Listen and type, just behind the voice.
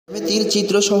জ্যামিতির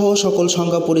চিত্রসহ সকল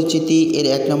সংজ্ঞা পরিচিতি এর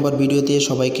 1 নম্বর ভিডিওতে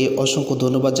সবাইকে অসংখ্য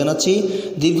ধন্যবাদ জানাচ্ছি।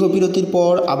 দীর্ঘ বিরতির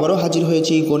পর আবারও হাজির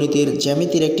হয়েছি গণিতের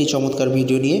জ্যামিতির একটি চমৎকার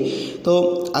ভিডিও নিয়ে। তো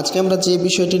আজকে আমরা যে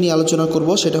বিষয়টি নিয়ে আলোচনা করব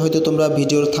সেটা হয়তো তোমরা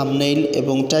ভিডিওর থাম্বনেইল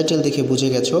এবং টাইটেল দেখে বুঝে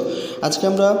গেছো। আজকে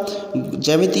আমরা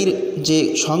জ্যামিতির যে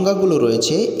সংজ্ঞাগুলো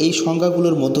রয়েছে এই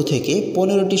সংজ্ঞাগুলোর মধ্য থেকে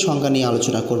 15টি সংজ্ঞা নিয়ে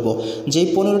আলোচনা করব। যেই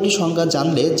 15টি সংজ্ঞা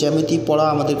জানলে জ্যামিতি পড়া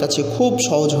আমাদের কাছে খুব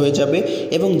সহজ হয়ে যাবে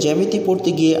এবং জ্যামিতি পড়তে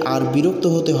গিয়ে আর বিরক্ত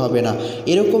হতে হবে না।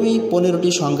 এরকমই 15টি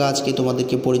সংজ্ঞা আজকে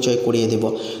তোমাদেরকে পরিচয় করিয়ে দেব।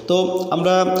 তো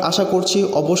আমরা আশা করছি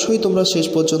অবশ্যই তোমরা শেষ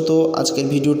পর্যন্ত আজকের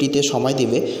ভিডিওটিতে সময়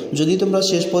দেবে। যদি তোমরা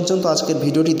শেষ পর্যন্ত আজকের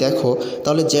ভিডিওটি দেখো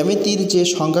তাহলে জ্যামিতির যে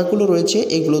সংজ্ঞাগুলো রয়েছে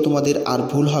এগুলো তোমাদের আর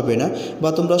ভুল হবে না বা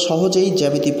তোমরা সহজেই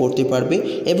জ্যামিতি পড়তে পারবে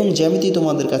এবং জ্যামিতি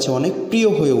তোমাদের কাছে অনেক প্রিয়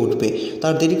হয়ে উঠবে।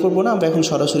 তার দেরি করব না, আমরা এখন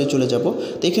সরাসরি চলে যাব।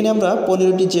 তো এখানে আমরা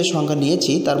 15টি যে সংজ্ঞা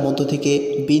নিয়েছি তার মধ্য থেকে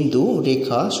বিন্দু,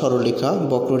 রেখা, সরলরেখা,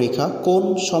 বক্ররেখা, কোণ,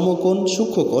 সমকোণ,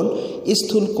 সূক্ষ্মকোণ,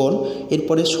 স্থূলকোণ,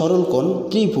 এরপরে সরলকোণ,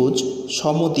 ত্রিভুজ,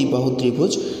 সমদ্বিবাহু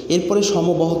ত্রিভুজ, এরপরে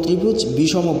সমবাহু ত্রিভুজ,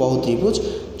 বিষমবাহু ত্রিভুজ,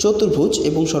 চতুর্ভুজ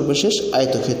এবং সর্বশেষ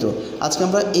আয়তক্ষেত্র। আজকে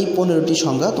আমরা এই 15টি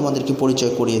সংজ্ঞা তোমাদেরকে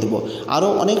পরিচয় করিয়ে দেব। আরও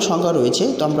অনেক সংজ্ঞা রয়েছে,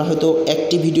 তো আমরা হয়তো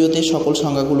একটি ভিডিওতে সকল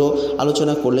সংজ্ঞাগুলো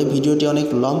আলোচনা করলে ভিডিওটি অনেক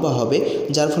লম্বা হবে,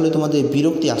 যার ফলে তোমাদের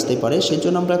বিরক্তি আসতে পারে।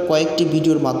 সেজন্য আমরা কয়েকটি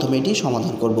ভিডিওর মাধ্যমে এটি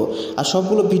সমাধান করব। আর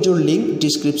সবগুলো ভিডিওর লিঙ্ক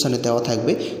ডিসক্রিপশানে দেওয়া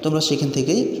থাকবে, তোমরা সেখান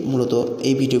থেকেই মূলত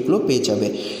এই ভিডিওগুলো পেয়ে যাবে।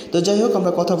 তো যাই হোক,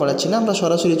 আমরা কথা বাড়াচ্ছি না, আমরা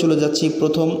সরাসরি চলে যাচ্ছি।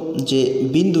 প্রথম যে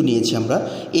বিন্দু নিয়েছি আমরা,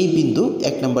 এই বিন্দু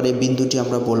 1 নম্বরে বিন্দুটি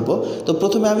আমরা বলবো। তো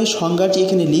প্রথমে আমি সংজ্ঞাটি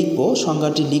এখানে লিখব,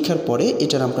 সংজ্ঞাটি লেখার পরে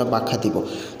এটার আমরা ব্যাখ্যা দিব।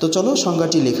 তো চলো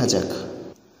সংজ্ঞাটি লেখা যাক।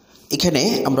 এখানে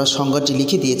আমরা সংজ্ঞাটি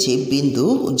লিখে দিয়েছি, বিন্দু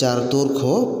যার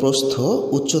দৈর্ঘ্য, প্রস্থ,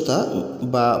 উচ্চতা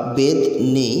বা বেধ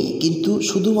নেই কিন্তু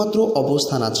শুধুমাত্র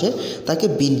অবস্থান আছে তাকে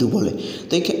বিন্দু বলে।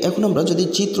 তো এখন আমরা যদি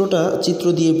চিত্র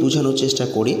দিয়ে বোঝানোর চেষ্টা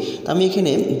করি, আমি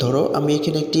এখানে ধরো আমি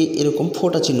এখানে একটি এরকম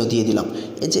ফোঁটা চিহ্ন দিয়ে দিলাম।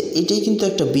 এই যে এটাই কিন্তু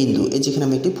একটা বিন্দু, এই যেখানে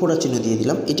আমি একটি ফোঁটা চিহ্ন দিয়ে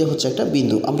দিলাম, এটা হচ্ছে একটা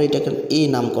বিন্দু। আমরা এটাকে এ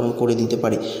নামকরণ করে দিতে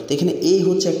পারি। তো এখানে এ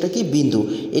হচ্ছে একটা কি বিন্দু।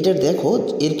 এটার দেখো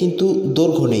এর কিন্তু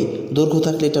দৈর্ঘ্য নেই, দৈর্ঘ্য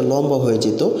থাকলে এটা লম্বা হয়ে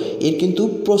যেত। এর কিন্তু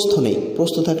প্রস্থ নেই,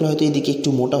 প্রস্থ থাকলে হয়তো এদিকে একটু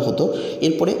মোটা হতো।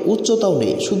 এরপরে উচ্চতাও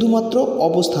নেই, শুধুমাত্র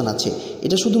অবস্থান আছে,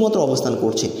 এটা শুধুমাত্র অবস্থান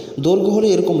করছে। দৈর্ঘ্য হলে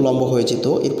এরকম লম্বা হয়ে যেত,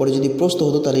 এরপরে যদি প্রস্থ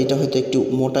হতো তাহলে এটা হয়তো একটু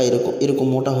মোটা, এরকম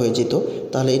মোটা হয়ে যেত,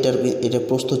 তাহলে এটা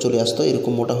প্রস্থ চলে আসতো।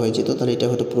 এরকম মোটা হয়ে যেত, তাহলে এটা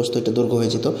হয়তো প্রস্থ, এটা দৈর্ঘ্য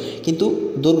হয়ে যেত। কিন্তু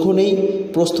দৈর্ঘ্য নেই,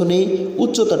 প্রস্থ নেই,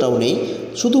 উচ্চতাটাও নেই,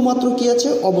 শুধুমাত্র কি আছে,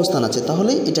 অবস্থান আছে,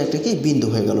 তাহলে এটা একটা কি বিন্দু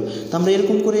হয়ে গেল। তো আমরা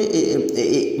এরকম করে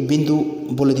বিন্দু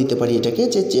বলে দিতে পারি এটাকে,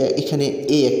 যে এখানে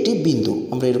এ একটি বিন্দু।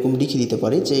 আমরা এরকম লিখে দিতে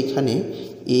পারি যে এখানে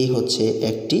এ হচ্ছে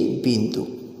একটি বিন্দু,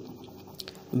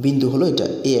 বিন্দু হলো এটা,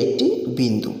 এ একটি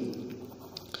বিন্দু।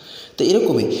 তো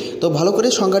এরকমই। তো ভালো করে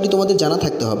সংজ্ঞাটি তোমাদের জানা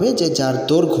থাকতে হবে যে যার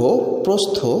দৈর্ঘ্য,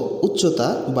 প্রস্থ, উচ্চতা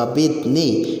বা বেধ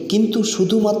নেই কিন্তু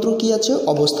শুধুমাত্র কি আছে,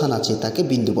 অবস্থান আছে, তাকে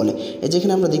বিন্দু বলে। এই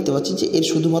যেখানে আমরা দেখতে পাচ্ছি যে এর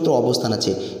শুধুমাত্র অবস্থান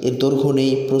আছে, এর দৈর্ঘ্য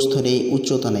নেই, প্রস্থ নেই,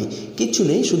 উচ্চতা নেই, কিচ্ছু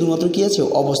নেই, শুধুমাত্র কি আছে,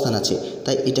 অবস্থান আছে,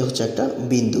 তাই এটা হচ্ছে একটা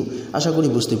বিন্দু। আশা করি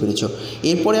বুঝতে পেরেছ।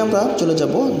 এরপরে আমরা চলে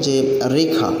যাব যে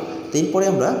রেখা। তো এরপরে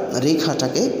আমরা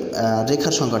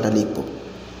রেখার সংজ্ঞাটা লিখব।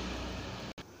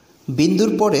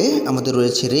 বিন্দুর পরে আমাদের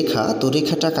রয়েছে রেখা। তো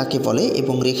রেখাটা কাকে বলে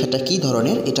এবং রেখাটা কি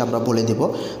ধরনের এটা আমরা বলে দেব।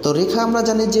 তো রেখা আমরা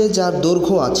জানি যে যার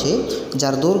দৈর্ঘ্য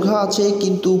আছে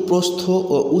কিন্তু প্রস্থ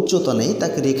ও উচ্চতা নেই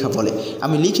তাকে রেখা বলে।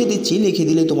 আমি লিখে দিচ্ছি, লিখে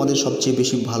দিলে তোমাদের সবচেয়ে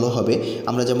বেশি ভালো হবে।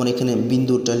 আমরা যেমন এখানে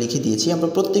বিন্দুটা লিখে দিয়েছি, আমরা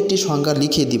প্রত্যেকটি সংজ্ঞা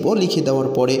লিখে দিব। লিখে দেওয়ার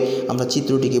পরে আমরা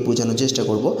চিত্রটিকে বোঝানোর চেষ্টা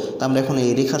করব। তো আমরা এখন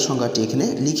এই রেখার সংজ্ঞাটি এখানে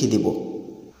লিখে দেব।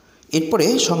 এরপরে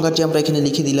সংজ্ঞাটি আমরা এখানে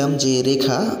লিখে দিলাম যে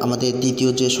রেখা, আমাদের দ্বিতীয়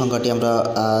যে সংজ্ঞাটি আমরা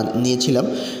নিয়েছিলাম,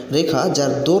 রেখা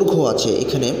যার দৈর্ঘ্য আছে,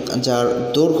 এখানে যার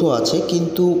দৈর্ঘ্য আছে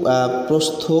কিন্তু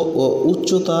প্রস্থ ও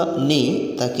উচ্চতা নেই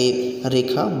তাকে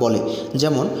রেখা বলে।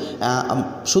 যেমন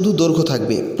শুধু দৈর্ঘ্য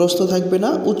থাকবে, প্রস্থ থাকবে না,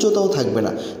 উচ্চতাও থাকবে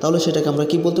না, তাহলে সেটাকে আমরা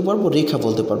কি বলতে পারবো, রেখা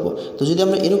বলতে পারবো। তো যদি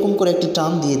আমরা এরকম করে একটি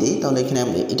টার্ম দিয়ে দিই তাহলে এখানে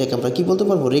এটাকে আমরা কি বলতে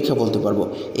পারবো, রেখা বলতে পারবো।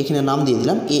 এখানে নাম দিয়ে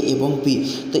দিলাম এ এবং বি।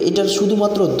 তো এটার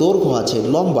শুধুমাত্র দৈর্ঘ্য আছে,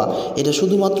 লম্বা, এটা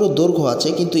শুধুমাত্র দৈর্ঘ্য আছে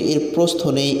কিন্তু এর প্রস্থ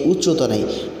নেই, উচ্চতা নেই,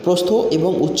 প্রস্থ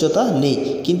এবং উচ্চতা নেই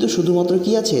কিন্তু শুধুমাত্র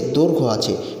কি আছে, দৈর্ঘ্য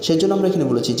আছে। সেজন্য আমরা এখানে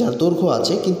বলেছি যার দৈর্ঘ্য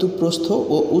আছে কিন্তু প্রস্থ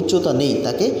ও উচ্চতা নেই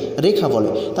তাকে রেখা বলে।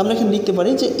 তো আমরা এখানে লিখতে পারি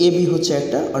যে এ বি হচ্ছে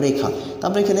একটা রেখা। তো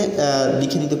আমরা এখানে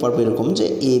লিখে দিতে পারবো এরকম যে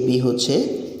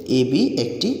এ বি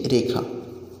একটি রেখা।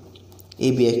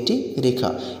 এবি একটি রেখা।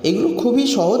 এগুলো খুবই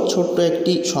সহজ ছোট্ট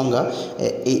একটি সংজ্ঞা।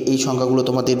 এই সংজ্ঞাগুলো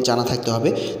তোমাদের জানা থাকতে হবে,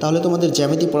 তাহলে তোমাদের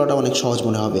জ্যামিতি পড়াটা অনেক সহজ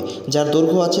মনে হবে। যার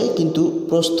দৈর্ঘ্য আছে কিন্তু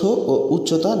প্রস্থ ও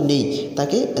উচ্চতা নেই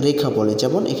তাকে রেখা বলে।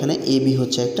 যেমন এখানে এবি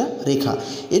হচ্ছে একটা রেখা।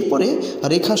 এরপরে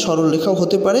রেখা সরল রেখাও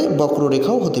হতে পারে,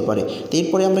 বক্ররেখাও হতে পারে। তো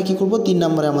এরপরে আমরা কি করব, 3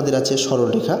 নম্বরে আমাদের আছে সরল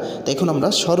রেখা। তো এখন আমরা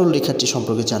সরল রেখাটি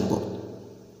সম্পর্কে জানব।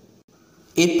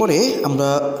 এরপরে আমরা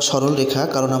সরল রেখা,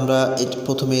 কারণ আমরা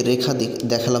প্রথমে রেখা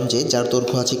দেখালাম যে যার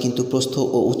দৈর্ঘ্য আছে কিন্তু প্রস্থ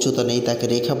ও উচ্চতা নেই তাকে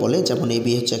রেখা বলে। যেমন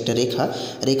এবি হচ্ছে একটা রেখা।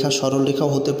 রেখা সরল রেখাও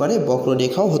হতে পারে,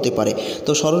 বক্ররেখাও হতে পারে।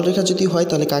 তো সরল রেখা যদি হয়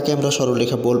তাহলে কাকে আমরা সরল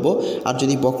রেখা বলবো, আর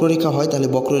যদি বক্ররেখা হয় তাহলে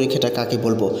বক্ররেখাটা কাকে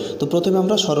বলবো। তো প্রথমে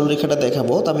আমরা সরল রেখাটা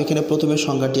দেখাবো। তো আমি এখানে প্রথমে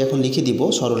সংজ্ঞাটি এখন লিখে দিব।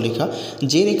 সরল রেখা,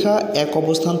 যে রেখা এক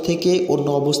অবস্থান থেকে অন্য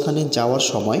অবস্থানে যাওয়ার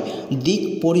সময় দিক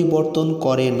পরিবর্তন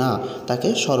করে না তাকে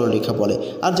সরল রেখা বলে।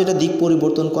 আর যেটা দিক পরিবর্তন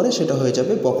করে সেটা হয়ে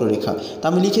যাবে বক্ররেখা। তা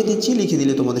আমি লিখে দিচ্ছি, লিখে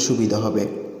দিলে তোমাদের সুবিধা হবে।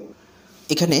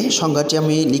 এখানে সংজ্ঞাটি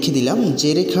আমি লিখে দিলাম,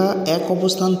 যে রেখা এক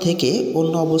অবস্থান থেকে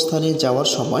অন্য অবস্থানে যাওয়ার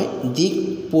সময় দিক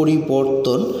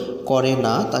পরিবর্তন করে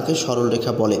না তাকে সরল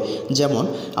রেখা বলে। যেমন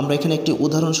আমরা এখানে একটি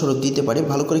উদাহরণস্বরূপ দিতে পারি,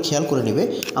 ভালো করে খেয়াল করে নেবে।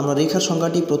 আমরা রেখার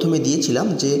সংজ্ঞাটি প্রথমে দিয়েছিলাম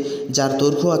যে যার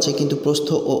দৈর্ঘ্য আছে কিন্তু প্রস্থ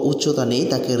ও উচ্চতা নেই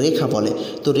তাকে রেখা বলে।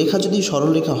 তো রেখা যদি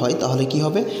সরল রেখা হয় তাহলে কি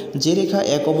হবে, যে রেখা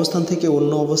এক অবস্থান থেকে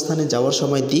অন্য অবস্থানে যাওয়ার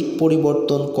সময় দিক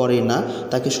পরিবর্তন করে না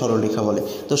তাকে সরল রেখা বলে।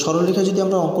 তো সরল রেখা যদি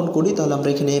আমরা অঙ্কন করি তাহলে আমরা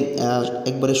এখানে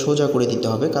একবারে সোজা করে দিতে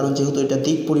হবে, কারণ যেহেতু এটা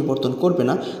দিক পরিবর্তন করবে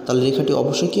না তাহলে রেখাটি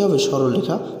অবশ্যই কী হবে, সরল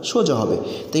রেখা, সোজা হবে।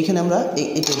 তো এখানে আমরা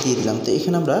এটা দিয়ে দিলাম। তো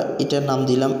এখানে আমরা এটার নাম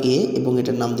দিলাম এ এবং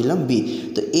এটার নাম দিলাম বি।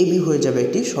 তো এ বি হয়ে যাবে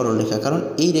একটি সরল রেখা, কারণ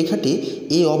এই রেখাটি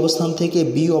এ অবস্থান থেকে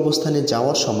বি অবস্থানে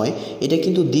যাওয়ার সময় এটা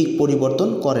কিন্তু দিক পরিবর্তন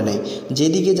করে নাই,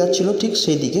 যেদিকে যাচ্ছিল ঠিক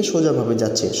সেই দিকে সোজাভাবে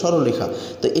যাচ্ছে, সরল রেখা।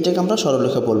 তো এটাকে আমরা সরল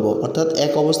রেখা বলবো, অর্থাৎ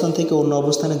এক অবস্থান থেকে অন্য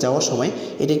অবস্থানে যাওয়ার সময়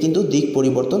এটা কিন্তু দিক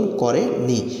পরিবর্তন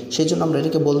করেনি। সেই জন্য আমরা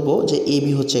এটাকে বলবো যে এ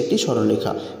বি হচ্ছে একটি সরল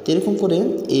রেখা। তো এরকম করে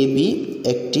এ বি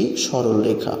একটি সরল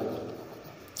রেখা,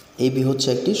 এ বি হচ্ছে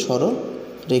একটি সরল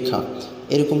রেখা,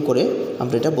 এরকম করে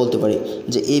আমরা এটা বলতে পারি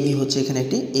যে এ বি হচ্ছে এখানে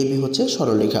একটি, এ বি হচ্ছে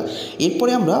সরলরেখা।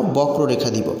 এরপরে আমরা বক্ররেখা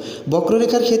দিব।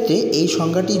 বক্ররেখার ক্ষেত্রে এই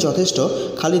সংজ্ঞাটি যথেষ্ট,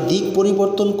 খালি দিক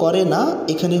পরিবর্তন করে না,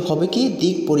 এখানে হবে কি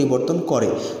দিক পরিবর্তন করে।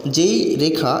 যেই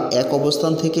রেখা এক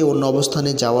অবস্থান থেকে অন্য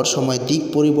অবস্থানে যাওয়ার সময় দিক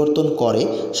পরিবর্তন করে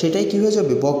সেটাই কি হয়ে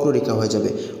যাবে, বক্ররেখা হয়ে যাবে।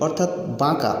 অর্থাৎ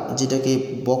বাঁকা, যেটাকে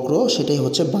বক্র সেটাই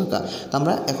হচ্ছে বাঁকা।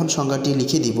 আমরা এখন সংজ্ঞাটি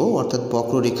লিখে দিব, অর্থাৎ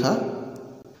বক্ররেখা।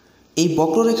 এই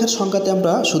বক্ররেখার সংজ্ঞাতে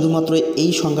আমরা শুধুমাত্র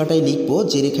এই সংজ্ঞাটাই লিখব,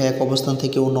 যে রেখা এক অবস্থান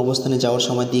থেকে অন্য অবস্থানে যাওয়ার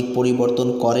সময় দিক পরিবর্তন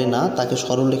করে না তাকে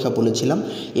সরল রেখা বলেছিলাম।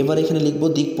 এবার এখানে লিখব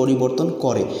দিক পরিবর্তন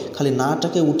করে, খালি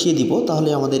নাটাকে উঠিয়ে দিব, তাহলে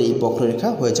আমাদের এই বক্ররেখা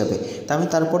হয়ে যাবে। তা আমি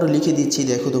তারপরে লিখে দিচ্ছি,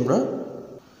 দেখো তোমরা।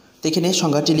 তো এখানে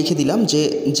সংজ্ঞাটি লিখে দিলাম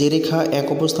যে রেখা এক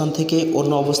অবস্থান থেকে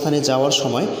অন্য অবস্থানে যাওয়ার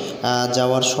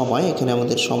সময় এখানে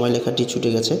আমাদের সময় লেখাটি ছুটে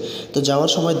গেছে। তো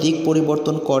যাওয়ার সময় দিক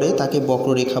পরিবর্তন করে তাকে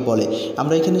বক্ররেখা বলে।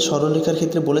 আমরা এখানে সরলরেখার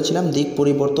ক্ষেত্রে বলেছিলাম দিক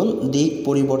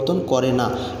পরিবর্তন করে না,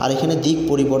 আর এখানে দিক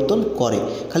পরিবর্তন করে,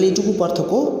 খালি এটুকু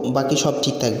পার্থক্য, বাকি সব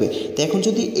ঠিক থাকবে। তো এখন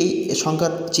যদি এই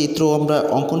সংখ্যার চিত্র আমরা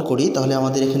অঙ্কন করি তাহলে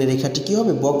আমাদের এখানে রেখাটি কী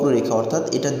হবে, বক্ররেখা, অর্থাৎ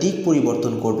এটা দিক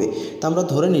পরিবর্তন করবে। তো আমরা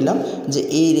ধরে নিলাম যে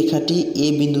এই রেখাটি এ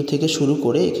বিন্দু থেকে শুরু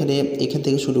করে এখান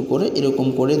থেকে শুরু করে এরকম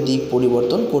করে দিক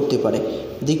পরিবর্তন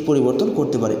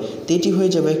করতে পারে, তো এটি হয়ে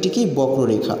যাবে একটি কি,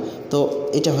 বক্ররেখা। তো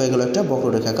এটা হয়ে গেল একটা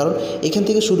বক্ররেখা, কারণ এখান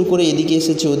থেকে শুরু করে এদিকে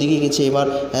এসেছে, ওদিকে গেছে, এবার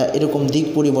এরকম দিক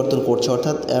পরিবর্তন করছে,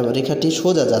 অর্থাৎ রেখাটি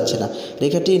সোজা যাচ্ছে না।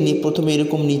 রেখাটি প্রথমে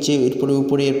এরকম নিচে, এরপরে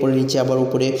উপরে, এরপরে নিচে, আবার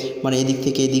উপরে, মানে এদিক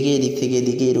থেকে এদিকে, এদিক থেকে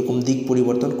এদিকে, এরকম দিক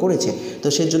পরিবর্তন করেছে। তো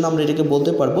সেজন্য আমরা এটাকে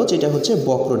বলতে পারবো যে এটা হচ্ছে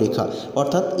বক্ররেখা।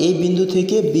 অর্থাৎ এই বিন্দু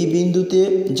থেকে বি বিন্দুতে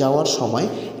যাওয়ার সময়,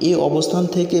 এ অবস্থান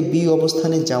থেকে বি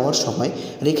অবস্থানে যাওয়ার সময়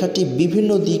রেখাটি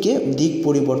বিভিন্ন দিকে দিক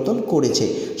পরিবর্তন করেছে,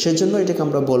 সেজন্য এটাকে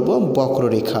আমরা বলবো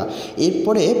বক্ররেখা।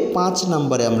 এরপরে 5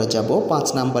 নম্বরে আমরা যাব। 5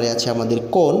 নম্বরে আছে আমাদের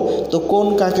কোণ। তো কোণ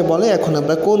কাকে বলে, এখন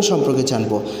আমরা কোণ সম্পর্কে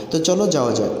জানবো। তো চলো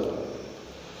যাওয়া যাক।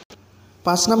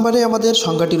 5 নম্বরে আমাদের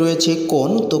সংজ্ঞাটি রয়েছে কোণ।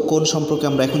 তো কোণ সম্পর্কে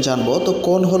আমরা এখন জানবো। তো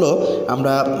কোণ হলো,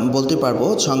 আমরা বলতে পারবো,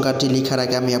 সংজ্ঞাটি লেখার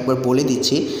আগে আমি একবার বলে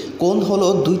দিচ্ছি। কোণ হলো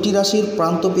দুইটি রাশির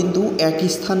প্রান্তবিন্দু এক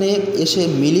স্থানে এসে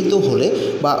মিলিত হলে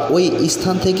বা ওই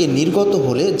স্থান থেকে নির্গত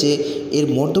হলে যে এর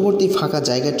মধ্যবর্তী ফাঁকা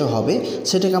জায়গাটা হবে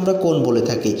সেটাকে আমরা কোণ বলে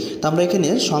থাকি। তো আমরা এখানে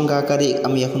সংজ্ঞা আকারে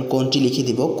আমি এখন কোণটি লিখে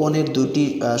দিব। কোণের দুটি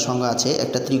সংজ্ঞা আছে,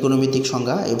 একটা ত্রিকোণমিতিক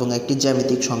সংজ্ঞা এবং একটি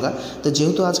জ্যামিতিক সংজ্ঞা। তো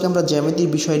যেহেতু আজকে আমরা জ্যামিতির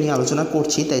বিষয় নিয়ে আলোচনা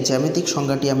করছি, তাই জ্যামিতিক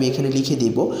সংজ্ঞাটি আমি এখানে লিখে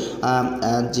দিব,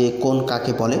 যে কোণ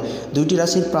কাকে বলে। দুইটি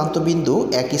রাশির প্রান্তবিন্দু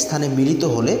এক স্থানে মিলিত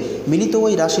হলে মিলিত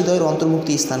ওই রাশিদ্বয়ের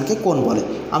অন্তর্ভুক্তি স্থানকে কোণ বলে।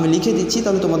 আমি লিখে দিচ্ছি,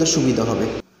 তাহলে তোমাদের সুবিধা হবে।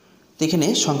 এখানে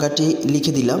সংজ্ঞাটি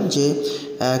লিখে দিলাম যে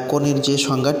কোণের যে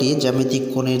সংজ্ঞাটি, জ্যামিতিক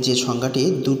কোণের যে সংজ্ঞাটি,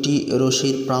 দুটি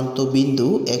রশ্মির প্রান্ত বিন্দু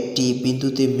একটি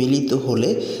বিন্দুতে মিলিত হলে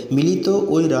মিলিত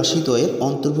ওই রাশিদ্বয়ের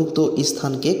অন্তর্ভুক্ত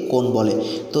স্থানকে কোণ বলে।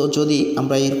 তো যদি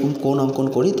আমরা এরকম কোণ অঙ্কন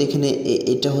করি, তো এখানে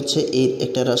এটা হচ্ছে এর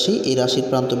একটা রাশি, এই রাশির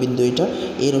প্রান্ত বিন্দু এটা,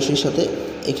 এই রশ্মির সাথে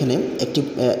এখানে একটি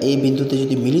এই বিন্দুতে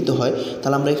যদি মিলিত হয়,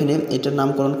 তাহলে আমরা এখানে এটার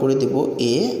নামকরণ করে দেব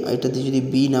এ, এটাতে যদি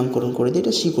বি নামকরণ করে দিই,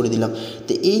 এটা সি করে দিলাম।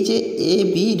 তো এই যে এ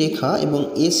বি রেখা এবং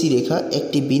এ সি রেখা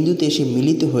একটি বিন্দুতে এসে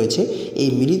মিলিত হয়েছে, এই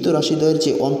মিলিত রাশিদ্বয়ের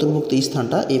যে অন্তর্ভুক্ত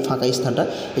স্থানটা, এই ফাঁকা স্থানটা,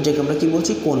 এটাকে আমরা কি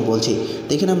বলছি? কোণ বলছি। তো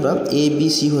এখানে আমরা এ বি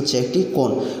সি হচ্ছে একটি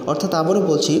কোণ। অর্থাৎ আবারও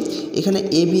বলছি, এখানে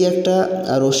এ বি একটা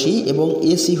রশ্মি এবং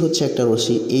এ সি হচ্ছে একটা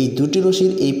রশ্মি, এই দুটি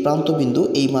রশ্মির এই প্রান্তবিন্দু,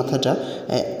 এই মাথাটা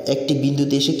একটি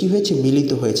বিন্দুতে এসে কি হয়েছে? মিলিত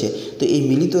হয়েছে। তো এই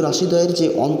মিলিত রাশিদ্বয়ের যে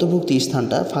অন্তর্ভুক্ত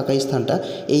স্থানটা, ফাঁকা স্থানটা,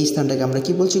 এই স্থানটাকে আমরা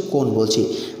কি বলছি? কোণ বলছি।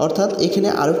 অর্থাৎ এখানে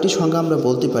আরেকটি সংজ্ঞা আমরা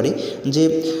বলতে পারি যে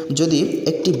যদি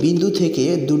একটি বিন্দু থেকে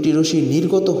দুটি রশ্মি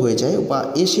নির্গত হয়ে যায় বা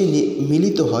এসে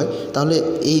মিলিত হয়, তাহলে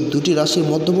এই দুটি রাশির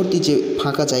মধ্যবর্তী যে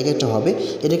ফাঁকা জায়গাটা হবে,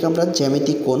 এটাকে আমরা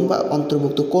জ্যামিতিক কোণ বা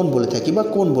অন্তর্ভুক্ত কোণ বলে থাকি বা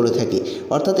কোণ বলে থাকি।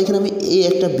 অর্থাৎ এখানে আমি এই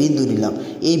একটা বিন্দু নিলাম,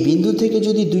 এই বিন্দু থেকে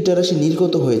যদি দুইটা রাশি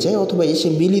নির্গত হয়ে যায় অথবা এসে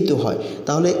মিলিত হয়,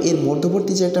 তাহলে এর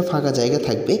মধ্যবর্তী যে একটা ফাঁকা জায়গা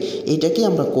থাকবে, এইটাকে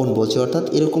আমরা কোণ বলছি। অর্থাৎ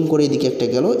এরকম করে এদিকে একটা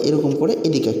গেল, এরকম করে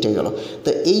এদিকে একটা গেল। তো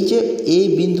এই যে এই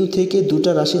বিন্দু থেকে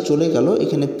দুটা রাশি চলে গেল,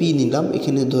 এখানে পি নিলাম,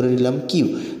 এখানে ধরে নিলাম কিউ।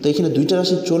 তো এখানে দুইটা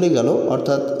রাশি চলে গেল,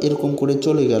 অর্থাৎ এরকম করে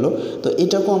চলে গেল, তো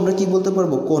এটাকেও আমরা কি বলতে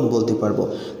পারবো? কোণ বলতে পারবো।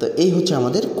 তো এই হচ্ছে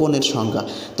আমাদের কোণের সংজ্ঞা।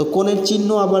 তো কোণের চিহ্ন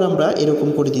আবার আমরা এরকম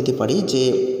করে দিতে পারি যে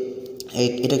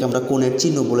এটাকে আমরা কোণের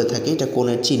চিহ্ন বলে থাকি, এটা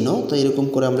কোণের চিহ্ন। তো এরকম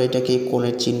করে আমরা এটাকে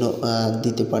কোণের চিহ্ন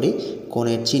দিতে পারি।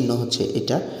 কোণের চিহ্ন হচ্ছে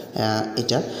এটা,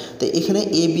 এটা। তো এখানে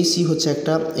এ বি সি হচ্ছে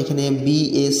একটা, এখানে বি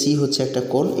এ সি হচ্ছে একটা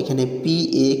কোণ, এখানে পি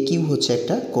এ কিউ হচ্ছে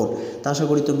একটা কোণ। তা আশা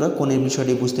করি তোমরা কোণের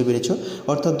বিষয়টি বুঝতে পেরেছো।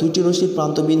 অর্থাৎ দুইটি রশ্মির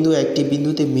প্রান্তবিন্দু একটি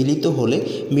বিন্দুতে মিলিত হলে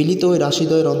মিলিত ওই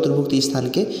রাশিদ্বয়ের অন্তর্ভুক্ত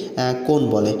স্থানকে কোণ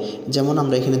বলে। যেমন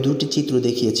আমরা এখানে দুটি চিত্র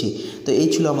দেখিয়েছি। তো এই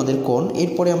ছিল আমাদের কোণ।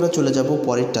 এরপরে আমরা চলে যাব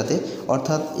পরেরটাতে,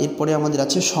 অর্থাৎ এরপরে আমাদের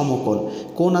আছে সমকোণ।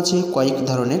 কোণ আছে কয়েক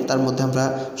ধরনের, তার মধ্যে আমরা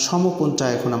সমকোণটা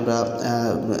এখন আমরা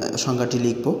সংজ্ঞাটি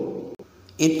লিখব।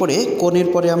 এরপরে কোণের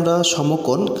পরে আমরা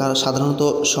সমকোণ, সাধারণত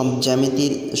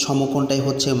জ্যামিতির সমকোণটাই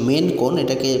হচ্ছে মেন কোণ,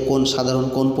 এটাকে কোণ সাধারণ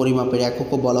কোণ পরিমাপের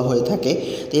এককও বলা হয়ে থাকে।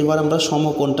 এরপর আমরা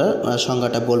সমকোণটার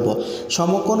সংজ্ঞাটা বলবো।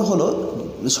 সমকোণ হলো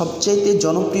সবচেয়ে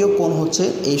জনপ্রিয় কোণ হচ্ছে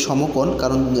এই সমকোণ,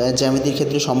 কারণ জ্যামিতির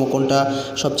ক্ষেত্রে সমকোণটা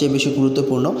সবচেয়ে বেশি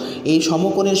গুরুত্বপূর্ণ। এই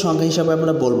সমকোণের সংজ্ঞা হিসাবে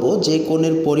আমরা বলবো যে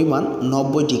কোণের পরিমাণ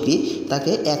 90 ডিগ্রি,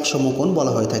 তাকে এক সমকোণ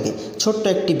বলা হয়ে থাকে। ছোট্ট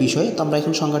একটি বিষয়, তো আমরা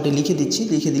এখন সংজ্ঞাটি লিখে দিচ্ছি,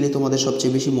 লিখে দিলে তোমাদের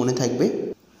সবচেয়ে বেশি মনে থাকবে।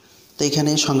 তো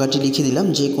এখানে সংজ্ঞাটি লিখে দিলাম,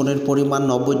 যে কোণের পরিমাণ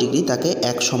 90 ডিগ্রি তাকে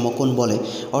এক সমকোণ বলে।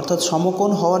 অর্থাৎ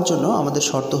সমকোণ হওয়ার জন্য আমাদের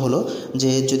শর্ত হলো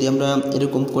যে যদি আমরা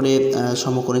এরকম করে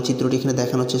সমকোণের চিত্রটি এখানে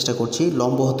দেখানোর চেষ্টা করছি,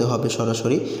 লম্ব হতে হবে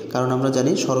সরাসরি, কারণ আমরা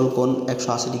জানি সরল কোণ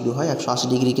 180 ডিগ্রি হয়। 180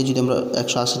 ডিগ্রিকে যদি আমরা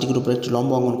 180 ডিগ্রির উপরে একটি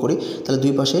লম্ব অঙ্কন করি, তাহলে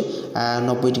দুই পাশে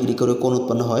 90 ডিগ্রি করে কোণ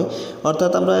উৎপন্ন হয়।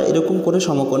 অর্থাৎ আমরা এরকম করে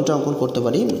সমকোণটা অঙ্কন করতে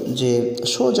পারি যে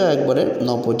সোজা একবারে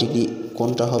 90 ডিগ্রি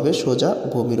কোণটা হবে, সোজা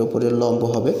ভূমির ওপরে লম্ব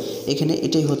হবে। এখানে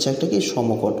এটাই হচ্ছে একটা কি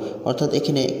সমকোণ, অর্থাৎ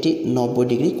এখানে একটি 90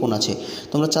 ডিগ্রি কোণ আছে।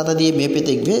 তোমরা চাঁদা দিয়ে মেপে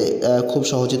দেখবে, খুব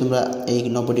সহজে তোমরা এই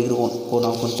 90 ডিগ্রি কোণ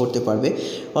অঙ্কন করতে পারবে।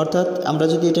 অর্থাৎ আমরা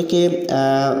যদি এটাকে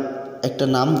একটা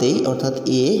নাম দেই, অর্থাৎ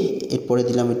এ, এরপরে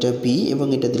দিলাম এটা বি এবং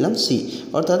এটা দিলাম সি,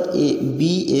 অর্থাৎ এ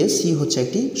বি এ সি হচ্ছে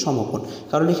একটি সমকোণ।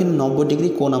 কারণ এখানে 90 ডিগ্রি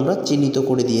কোণ আমরা চিহ্নিত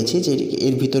করে দিয়েছি যে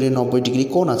এর ভিতরে 90 ডিগ্রি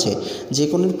কোণ আছে। যে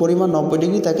কোণের পরিমাণ 90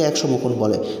 ডিগ্রি তাকে এক সমকোণ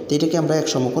বলে। তো এটাকে আমরা এক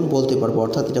সমকোণ বলতে পারবো,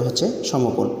 অর্থাৎ এটা হচ্ছে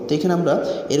সমকোণ। তো এখানে আমরা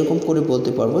এরকম করে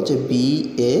বলতে পারবো যে বি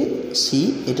এ সি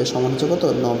এটা সমান হচ্ছে কত?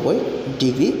 90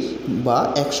 ডিগ্রি বা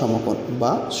এক সমকোণ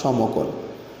বা সমকোণ,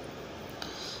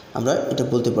 আমরা এটা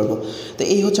বলতে পারবো। তো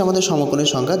এই হচ্ছে আমাদের সমকোণের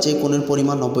সংজ্ঞা, যে কোণের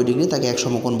পরিমাণ 90 ডিগ্রি তাকে এক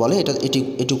সমকোণ বলে।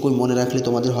 এটুকুই মনে রাখলে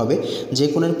তোমাদের হবে, যে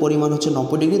কোণের পরিমাণ হচ্ছে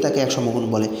 90 ডিগ্রি তাকে এক সমকোণ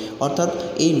বলে। অর্থাৎ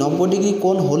এই 90 ডিগ্রি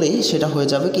কোণ হলেই সেটা হয়ে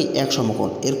যাবে কি এক সমকোণ,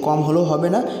 এর কম হলেও হবে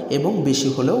না এবং বেশি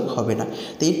হলেও হবে না।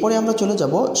 তো এরপরে আমরা চলে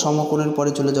যাব সমকোণের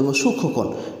পরে চলে যাব সূক্ষ্মকোণ।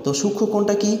 তো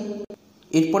সূক্ষ্মকোণটা কি?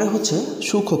 এরপরে হচ্ছে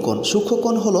সূক্ষ্মকোণ।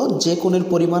 সূক্ষ্মকোণ হলো যে কোণের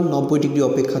পরিমাণ 90 ডিগ্রি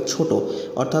অপেক্ষা ছোট,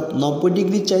 অর্থাৎ 90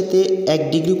 ডিগ্রির চাইতে 1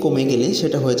 ডিগ্রি কমে গেলে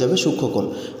সেটা হয়ে যাবে সূক্ষ্মকোণ।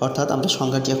 অর্থাৎ আমরা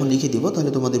সংজ্ঞাটি এখন লিখে দিব,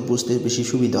 তাহলে তোমাদের বুঝতে বেশি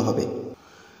সুবিধা হবে।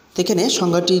 তো এখানে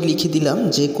সংজ্ঞাটি লিখে দিলাম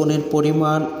যে কোণের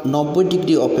পরিমাণ 90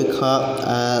 ডিগ্রি অপেক্ষা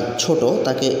ছোট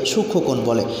তাকে সূক্ষ্মকোণ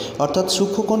বলে। অর্থাৎ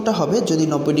সূক্ষ্মকোণটা হবে যদি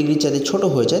 90 ডিগ্রির চাইতে ছোট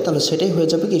হয়ে যায় তাহলে সেটাই হয়ে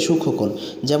যাবে কি সূক্ষ্মকোণ।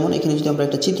 যেমন এখানে যদি আমরা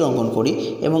একটা চিত্র অঙ্কন করি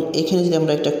এবং এখানে যদি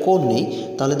আমরা একটা কোণ নিই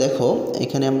তাহলে দেখো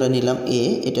এখানে আমরা নিলাম এ,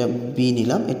 এটা বি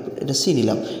নিলাম, এটা সি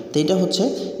নিলাম। তো এটা হচ্ছে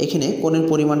এখানে কোণের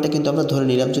পরিমাণটা কিন্তু আমরা ধরে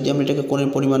নিলাম, যদি আমরা এটাকে কোণের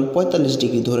পরিমাণ 45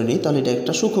 ডিগ্রি ধরে নিই তাহলে এটা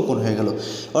একটা সূক্ষ্মকোণ হয়ে গেল।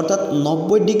 অর্থাৎ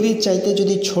 90 ডিগ্রির চাইতে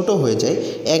যদি ছোট হয়ে যায়,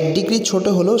 1 ডিগ্রি ছোট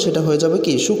হলেও সেটা হয়ে যাবে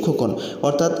কি সূক্ষ্মকোণ।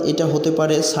 অর্থাৎ এটা হতে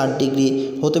পারে 60 ডিগ্রি,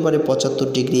 হতে পারে 75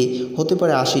 ডিগ্রি, হতে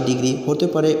পারে 80 ডিগ্রি, হতে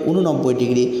পারে 89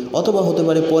 ডিগ্রি, অথবা হতে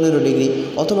পারে 15 ডিগ্রি,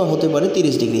 অথবা হতে পারে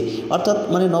 30 ডিগ্রি। অর্থাৎ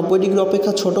মানে 90 ডিগ্রি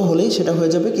অপেক্ষা ছোট হলেই সেটা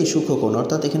হয়ে যাবে কি সূক্ষ্মকোণ।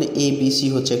 অর্থাৎ এখানে এ বি সি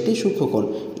হচ্ছে একটি সূক্ষ্মকোণ।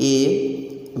 এ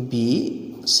বি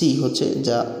সি হচ্ছে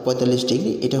যা 45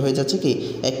 ডিগ্রি, এটা হয়ে যাচ্ছে কি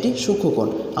একটি সূক্ষ্মকোণ।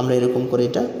 আমরা এরকম করে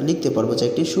এটা লিখতে পারবো যে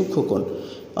একটি সূক্ষ্মকোণ।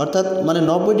 অর্থাৎ মানে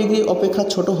 90 ডিগ্রি অপেক্ষা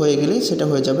ছোট হয়ে গেলেই সেটা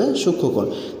হয়ে যাবে সূক্ষ্মকোণ।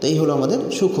 তো এই হলো আমাদের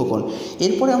সূক্ষ্মকোণ।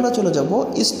 এরপরে আমরা চলে যাব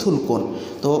স্থূলকোণ।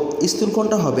 তো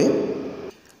স্থূলকোণটা হবে,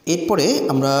 এরপরে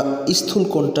আমরা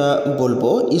স্থূলকোণটা বলবো।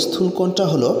 স্থূলকোণটা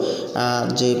হলো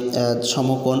যে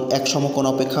সমকোণ, এক সমকোণ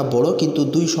অপেক্ষা বড় কিন্তু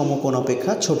দুই সমকোণ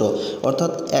অপেক্ষা ছোট।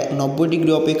 অর্থাৎ 90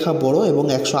 ডিগ্রি অপেক্ষা বড় এবং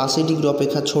 180 ডিগ্রি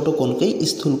অপেক্ষা ছোট কোণকেই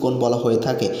স্থূলকোণ বলা হয়ে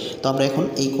থাকে। তো আমরা এখন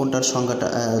এই কোণটার সংজ্ঞাটা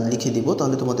লিখে দিব,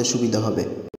 তাহলে তোমাদের সুবিধা হবে।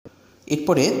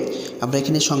 এরপরে আমরা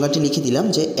এখানে সংজ্ঞাটি লিখে দিলাম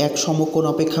যে এক সমকোণ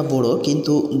অপেক্ষা বড়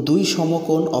কিন্তু দুই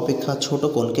সমকোণ অপেক্ষা ছোট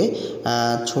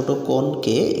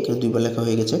কোণকে এখানে দুইবার লেখা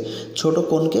হয়ে গেছে, ছোট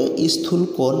কোণকে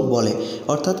স্থূলকোণ বলে।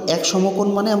 অর্থাৎ এক সমকোণ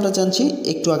মানে আমরা জানছি,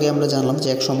 একটু আগে আমরা জানলাম যে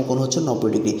এক সমকোণ হচ্ছে 90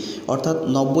 ডিগ্রি। অর্থাৎ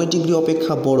 90 ডিগ্রি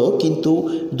অপেক্ষা বড় কিন্তু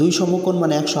দুই সমকোণ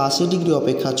মানে 180 ডিগ্রি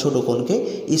অপেক্ষা ছোট কোণকে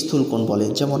স্থূলকোণ বলে।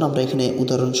 যেমন আমরা এখানে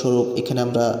উদাহরণস্বরূপ এখানে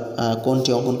আমরা কোণটি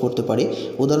অঙ্কন করতে পারি।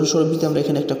 উদাহরণস্বরূপ যদি আমরা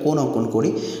এখানে একটা কোণ অঙ্কন করি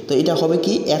তো এটা হবে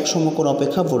কি এক সমকোণ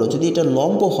অপেক্ষা বড়। যদি এটা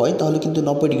লম্ব হয় তাহলে কিন্তু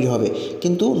 90 ডিগ্রি হবে,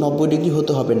 কিন্তু 90 ডিগ্রি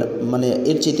হতে হবে না, মানে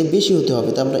এর চেয়ে বেশি হতে হবে।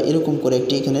 তো আমরা এরকম করে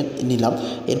একটি এখানে নিলাম,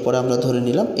 এরপরে আমরা ধরে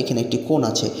নিলাম এখানে একটি কোণ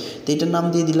আছে। তো এটার নাম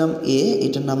দিয়ে দিলাম এ,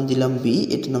 এটার নাম দিলাম বি,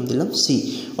 এটার নাম দিলাম সি।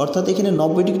 অর্থাৎ এখানে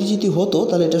 90 ডিগ্রি যদি হতো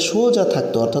তাহলে এটা সোজা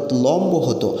থাকতো, অর্থাৎ লম্ব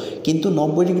হতো, কিন্তু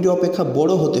 90 ডিগ্রি অপেক্ষা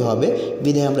বড় হতে হবে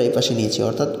বিধায় আমরা এই পাশে নিয়েছি।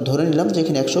 অর্থাৎ ধরে নিলাম যে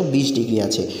এখানে 120 ডিগ্রি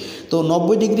আছে। তো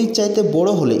 90 ডিগ্রির চাইতে বড়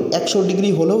হলে 100 ডিগ্রি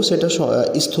হলেও সেটা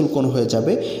স্থূলকোণ হয়ে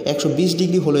যাবে, 120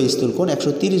 ডিগ্রি হলেও স্থূলকোণ,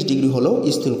 130 ডিগ্রি হলেও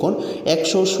স্থূলকোণ,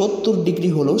 170 ডিগ্রি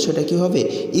হলেও সেটা কি হবে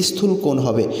স্থূলকোণ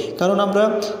হবে। কারণ আমরা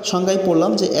সংজ্ঞায়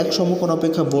পড়লাম যে এক সমকোণ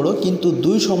অপেক্ষা বড় কিন্তু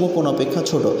দুই সমকোণ অপেক্ষা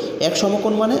ছোট। এক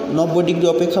সমকোণ মানে 90 ডিগ্রি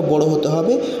অপেক্ষা বড় হতে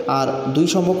হবে, আর দুই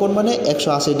সমকোণ মানে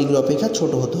 180 ডিগ্রি অপেক্ষা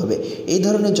ছোট হতে হবে। এই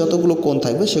ধরনের যতগুলো কোণ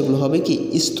থাকবে সেগুলো হবে কি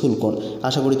স্থূলকোণ।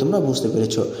 আশা করি তোমরা বুঝতে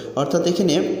পেরেছো। অর্থাৎ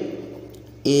এখানে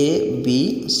এ বি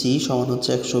সি সমান হচ্ছে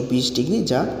 120 ডিগ্রি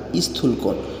যা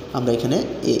স্থূলকোণ। আমরা এখানে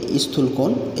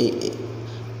স্থূলকোণ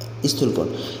স্থূলকোণ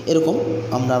এরকম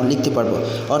আমরা লিখতে পারবো।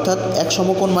 অর্থাৎ এক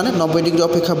সমকোণ মানে 90 ডিগ্রি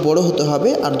অপেক্ষা বড় হতে হবে,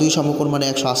 আর দুই সমকোণ মানে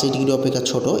 180 ডিগ্রি অপেক্ষা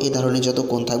ছোট। এই ধরনের যত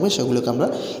কোণ থাকবে সেগুলোকে আমরা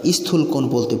স্থূলকোণ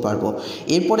বলতে পারবো।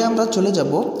 এরপরে আমরা চলে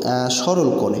যাব সরল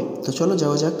কোণে। তো চলো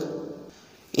যাওয়া যাক।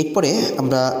 এরপরে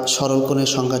আমরা সরল কোণের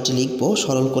সংজ্ঞাটি লিখব।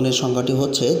 সরল কোণের সংজ্ঞাটি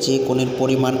হচ্ছে যে কোণের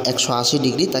পরিমাণ 180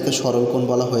 ডিগ্রি তাকে সরল কোণ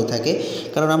বলা হয়ে থাকে।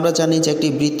 কারণ আমরা জানি যে একটি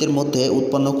বৃত্তের মধ্যে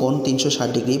উৎপন্ন কোণ 360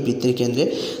 ডিগ্রি বৃত্তের কেন্দ্রে।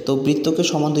 তো বৃত্তকে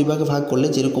সমান দুই ভাগে ভাগ করলে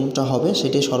যেরকমটা হবে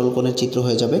সেটাই সরল কোণের চিত্র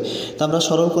হয়ে যাবে। তো আমরা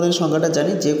সরল কোণের সংজ্ঞাটা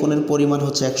জানি, যে কোণের পরিমাণ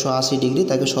হচ্ছে 180 ডিগ্রি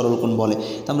তাকে সরল কোণ বলে।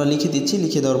 তো আমরা লিখে দিচ্ছি,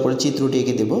 লিখে দেওয়ার পরে চিত্রটি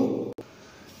এঁকে দেব।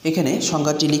 এখানে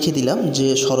সংজ্ঞাটি লিখে দিলাম যে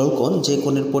সরল কোণ যে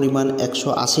কোণের পরিমাণ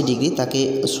 180 ডিগ্রি তাকে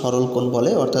সরল কোণ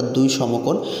বলে। অর্থাৎ দুই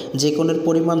সমকোণ, যে কোণের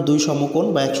পরিমাণ দুই সমকোণ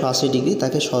বা 180 ডিগ্রি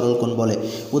তাকে সরল কোণ বলে।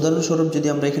 উদাহরণস্বরূপ যদি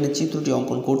আমরা এখানে চিত্রটি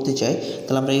অঙ্কন করতে চাই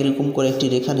তাহলে আমরা এরকম করে একটি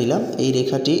রেখা নিলাম। এই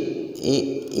রেখাটি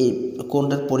এই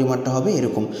কোণটার পরিমাণটা হবে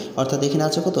এরকম। অর্থাৎ এখানে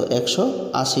আছে কত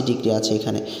 180 ডিগ্রি আছে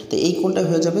এখানে। তো এই কোণটা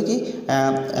হয়ে যাবে কি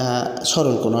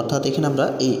সরল কোণ। অর্থাৎ এখানে আমরা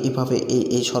এইভাবে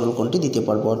এই সরল কোণটি দিতে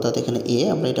পারবো। অর্থাৎ এখানে এ,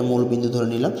 আমরা এটা মূল বিন্দু ধরে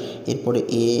নিলাম, এরপরে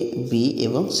এ বি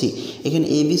এবং সি। এখানে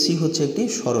এ বি সি হচ্ছে একটি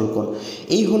সরল কোণ।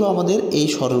 এই হলো আমাদের এই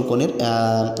সরল কোণের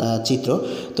চিত্র।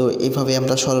 তো এইভাবে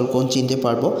আমরা সরল কোণ চিনতে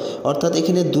পারবো। অর্থাৎ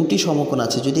এখানে দুটি সমকোণ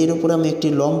আছে। যদি এর উপরে আমি একটি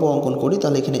লম্ব অঙ্কন করি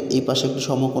তাহলে এখানে এই পাশে একটি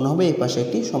সমকোণ হবে, এই পাশে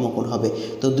একটি সমকোণ হবে।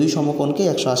 তো দুই সমকোণকে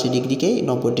 180 ডিগ্রিকেই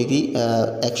 90 ডিগ্রি,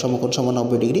 এক সমকোণ সমান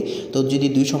 90 ডিগ্রি। তো যদি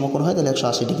দুই সমকোণ হয় তাহলে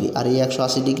 180 ডিগ্রি, আর এই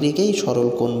 180 ডিগ্রিকেই সরল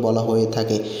কোণ বলা হয়ে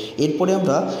থাকে। এরপরে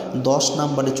আমরা 10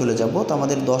 নম্বরে চলে যাব। তো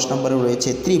আমাদের 10 নম্বরে রয়েছে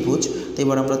ত্রিভুজ। তো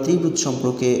এবার আমরা ত্রিভুজ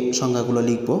সম্পর্কে সংজ্ঞাগুলো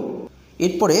লিখব।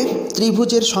 এরপরে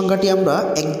ত্রিভুজের সংজ্ঞাটি আমরা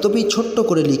একদমই ছোট্ট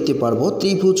করে লিখতে পারবো।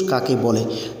 ত্রিভুজ কাকে বলে?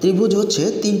 ত্রিভুজ হচ্ছে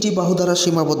তিনটি বাহু দ্বারা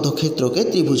সীমাবদ্ধ ক্ষেত্রকে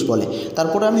ত্রিভুজ বলে।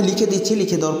 তারপরে আমি লিখে দিচ্ছি,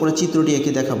 লিখে দেওয়ার পরে চিত্রটি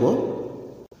এঁকে দেখাবো।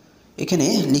 এখানে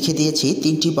লিখে দিয়েছি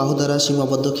তিনটি বাহু দ্বারা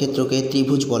সীমাবদ্ধ ক্ষেত্রকে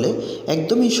ত্রিভুজ বলে।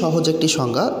 একদমই সহজ একটি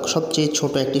সংজ্ঞা, সবচেয়ে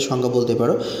ছোট একটি সংজ্ঞা বলতে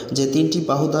পারো, যে তিনটি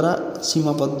বাহু দ্বারা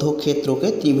সীমাবদ্ধ ক্ষেত্রকে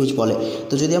ত্রিভুজ বলে।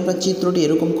 তো যদি আমরা চিত্রটি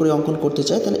এরকম করে অঙ্কন করতে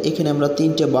চাই, তাহলে এখানে আমরা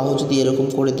তিনটে বাহু যদি এরকম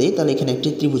করে দিই, তাহলে এখানে একটি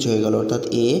ত্রিভুজ হয়ে গেল, অর্থাৎ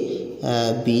এ,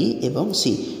 বি এবং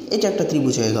সি। এটা একটা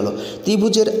ত্রিভুজ হয়ে গেল।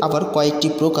 ত্রিভুজের আবার কয়েকটি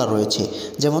প্রকার রয়েছে,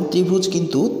 যেমন ত্রিভুজ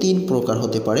কিন্তু তিন প্রকার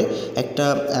হতে পারে। একটা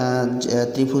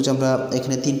ত্রিভুজ আমরা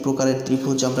এখানে তিন প্রকারের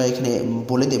ত্রিভুজ আমরা এখানে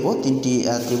বলে দেব। তিনটি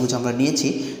ত্রিভুজ আমরা নিয়েছি,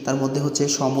 তার মধ্যে হচ্ছে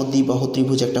সমদ্বিবাহু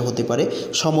ত্রিভুজ একটা হতে পারে,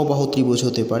 সমবাহু ত্রিভুজ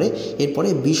হতে পারে, এরপরে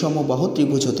বিষমবাহু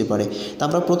ত্রিভুজ হতে পারে। তা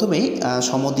আমরা প্রথমেই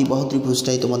সমদ্বিবাহু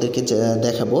ত্রিভুজটাই তোমাদেরকে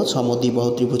দেখাবো। সমদ্বিবাহু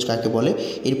ত্রিভুজ কাকে বলে,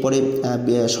 এরপরে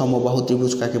সমবাহু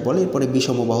ত্রিভুজ কাকে বলে, এরপরে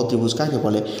বিষমবাহু ত্রিভুজ কাকে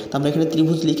বলে। তা আমরা এখানে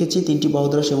ত্রিভুজ লিখেছি, তিনটি বাহু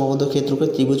দ্বারা সীমাবদ্ধ ক্ষেত্রকে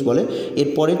ত্রিভুজ বলে।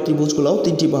 এরপরের ত্রিভুজগুলোও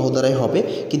তিনটি বাহু দ্বারাই হবে,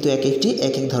 কিন্তু এক একটি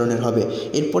এক এক ধরনের হবে।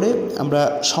 এরপরে আমরা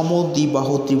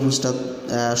সমদ্বিবাহু ত্রিভুজটা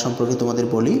সম্পর্কে তোমাদের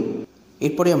বলি।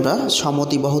 এরপরে আমরা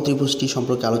সমদ্বিবাহু ত্রিভুজটি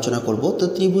সম্পর্কে আলোচনা করব। তো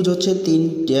ত্রিভুজ হচ্ছে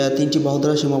তিনটি বাহু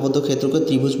দ্বারা সীমাবদ্ধ ক্ষেত্রকে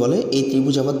ত্রিভুজ বলে। এই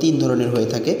ত্রিভুজ আবার তিন ধরনের হয়ে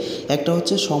থাকে। একটা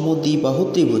হচ্ছে সমদ্বিবাহু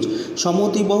ত্রিভুজ।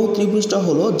 সমদ্বিবাহু ত্রিভুজটা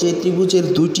হলো যে ত্রিভুজের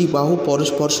দুইটি বাহু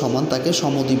পরস্পর সমান, তাকে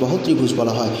সমদ্বিবাহু ত্রিভুজ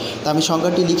বলা হয়। তা আমি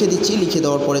সংজ্ঞাটি লিখে দিচ্ছি, লিখে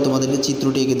দেওয়ার পরে তোমাদেরকে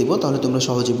চিত্রটি এঁকে দেবো, তাহলে তোমরা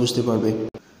সহজে বুঝতে পারবে।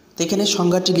 তো এখানে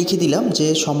সংজ্ঞাটি লিখে দিলাম যে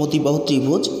সমদ্বিবাহু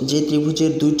ত্রিভুজ, যে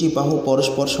ত্রিভুজের দুইটি বাহু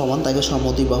পরস্পর সমান তাকে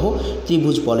সমদ্বিবাহু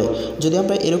ত্রিভুজ বলে। যদি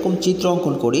আমরা এরকম চিত্র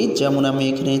অঙ্কন করি, যেমন আমি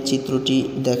এখানে চিত্রটি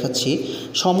দেখাচ্ছি,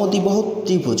 সমদ্বিবাহু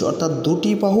ত্রিভুজ অর্থাৎ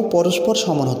দুটি বাহু পরস্পর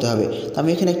সমান হতে হবে। তো আমি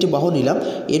এখানে একটি বাহু নিলাম,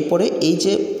 এরপরে এই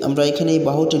যে আমরা এখানে এই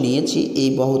বাহুটি নিয়েছি, এই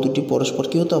বাহু দুটি পরস্পর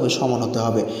কী হতে হবে, সমান হতে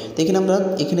হবে। তো এখানে আমরা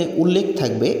এখানে উল্লেখ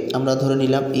থাকবে, আমরা ধরে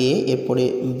নিলাম এ, এরপরে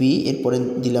বি, এরপরে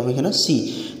দিলাম এখানে সি।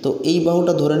 তো এই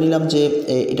বাহুটা ধরে নিলাম যে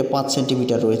এটা 5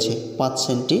 সেন্টিমিটার রয়েছে, 5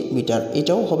 সেন্টিমিটার,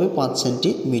 এটাও হবে 5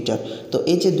 সেন্টিমিটার। তো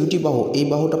এই যে দুটি বাহু, এই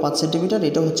বাহুটা 5 সেন্টিমিটার,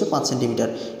 এটা হচ্ছে 5 সেন্টিমিটার,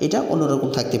 এটা অন্যরকম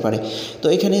থাকতে পারে। তো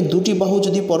এখানে দুটি বাহু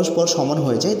যদি পরস্পর সমান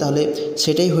হয়ে যায়, তাহলে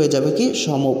সেটাই হয়ে যাবে কি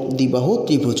সমদ্বিবাহু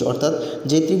ত্রিভুজ। অর্থাৎ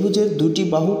যে ত্রিভুজের দুটি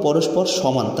বাহু পরস্পর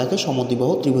সমান তাকে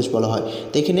সমদ্বিবাহু ত্রিভুজ বলা হয়।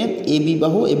 তো এখানে এ বি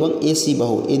বাহু এবং এসি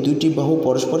বাহু, এই দুইটি বাহু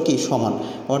পরস্পর কি সমান,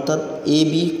 অর্থাৎ এ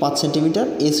বি 5 সেন্টিমিটার,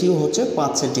 এসিও হচ্ছে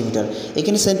 5 সেন্টিমিটার।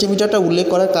 এখানে সেন্টিমিটারটা উল্লেখ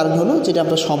করার কারণ হলো যেটা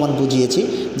আমরা সমান বুঝিয়েছি,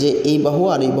 যে এই বাহু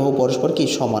আর এই বাহু পরস্পর কি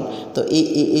সমান। তো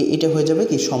এটা হয়ে যাবে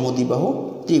কি সমদ্বিবাহু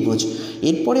ত্রিভুজ।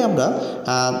 এরপরে আমরা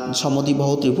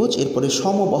সমদ্বিবাহু ত্রিভুজ, এরপরে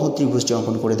সমবাহু ত্রিভুজটি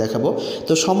অঙ্কন করে দেখাবো।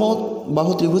 তো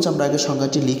সমবাহু ত্রিভুজ আমরা আগে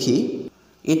সংজ্ঞাটি লিখি।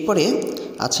 এরপরে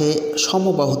আছে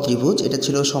সমবাহু ত্রিভুজ, এটা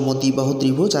ছিল সমদ্বিবাহু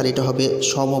ত্রিভুজ, আর এটা হবে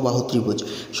সমবাহু ত্রিভুজ।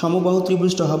 সমবাহু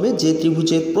ত্রিভুজটা হবে যে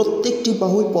ত্রিভুজের প্রত্যেকটি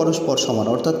বাহুই পরস্পর সমান,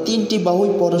 অর্থাৎ তিনটি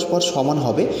বাহুই পরস্পর সমান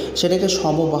হবে, সেটাকে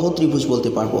সমবাহু ত্রিভুজ বলতে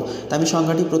পারবো। তা আমি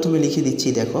সংজ্ঞাটি প্রথমে লিখে দিচ্ছি,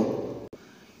 দেখো।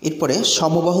 এরপরে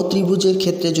সমবাহু ত্রিভুজের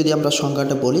ক্ষেত্রে যদি আমরা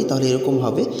সংজ্ঞাটা বলি, তাহলে এরকম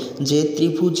হবে যে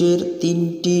ত্রিভুজের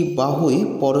তিনটি বাহুই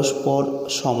পরস্পর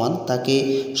সমান তাকে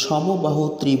সমবাহু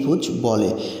ত্রিভুজ বলে।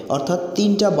 অর্থাৎ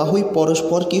তিনটা বাহুই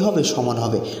পরস্পর কি হবে, সমান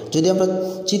হবে। যদি আমরা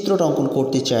চিত্রটা অঙ্কন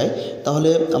করতে চাই, তাহলে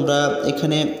আমরা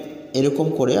এখানে এরকম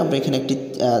করে আমরা এখানে একটি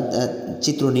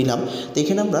চিত্র নিলাম। তো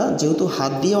এখানে আমরা যেহেতু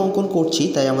হাত দিয়ে অঙ্কন করছি,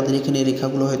 তাই আমাদের এখানে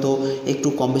রেখাগুলো হয়তো একটু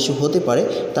কম বেশি হতে পারে।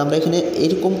 তো আমরা এখানে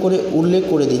এরকম করে উল্লেখ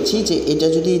করে দিচ্ছি যে এটা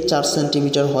যদি 4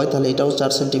 সেন্টিমিটার হয়, তাহলে এটাও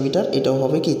 4 সেন্টিমিটার, এটাও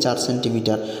হবে কি 4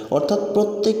 সেন্টিমিটার। অর্থাৎ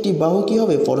প্রত্যেকটি বাহু কী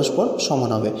হবে, পরস্পর সমান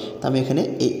হবে। তা আমি এখানে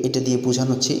এটা দিয়ে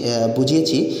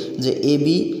বুঝিয়েছি যে এ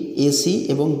বি, এসি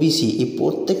এবং বিসি এই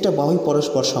প্রত্যেকটা বাহুই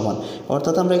পরস্পর সমান।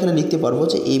 অর্থাৎ আমরা এখানে লিখতে পারবো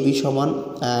যে এ বি সমান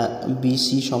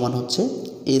বিসি সমান হচ্ছে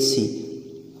এসি।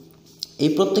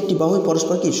 এই প্রত্যেকটি বাহুই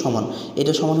পরস্পর কি সমান।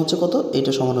 এটা সমান হচ্ছে কত,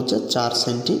 এটা সমান হচ্ছে 4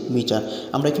 সেন্টিমিটার।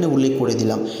 আমরা এখানে উল্লেখ করে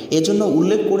দিলাম, এজন্য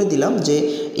উল্লেখ করে দিলাম যে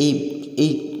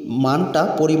এই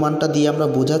পরিমাণটা দিয়ে আমরা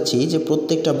বোঝাচ্ছি যে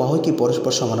প্রত্যেকটা বাহু কি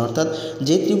পরস্পর সমান। অর্থাৎ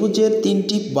যে ত্রিভুজের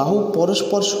তিনটি বাহু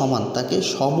পরস্পর সমান তাকে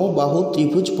সমবাহু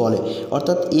ত্রিভুজ বলে।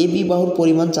 অর্থাৎ এ বি বাহুর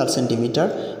পরিমাণ 4 সেন্টিমিটার,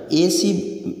 এসি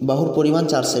বাহুর পরিমাণ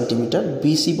 4 সেন্টিমিটার,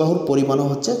 বিসি বাহুর পরিমাণও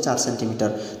হচ্ছে 4 সেন্টিমিটার।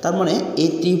 তার মানে এই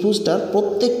ত্রিভুজটার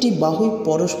প্রত্যেকটি বাহুই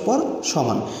পরস্পর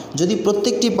সমান। যদি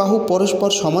প্রত্যেকটি বাহু পরস্পর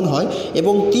সমান হয়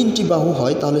এবং তিনটি বাহু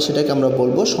হয়, তাহলে সেটাকে আমরা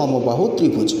বলবো সমবাহু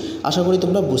ত্রিভুজ। আশা করি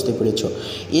তোমরা বুঝতে পেরেছ।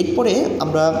 এরপরে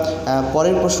আমরা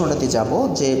পরের প্রশ্নটাতে যাব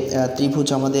যে ত্রিভুজ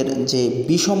আমাদের যে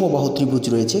বিষমবাহু ত্রিভুজ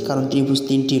রয়েছে, কারণ ত্রিভুজ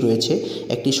তিনটি রয়েছে,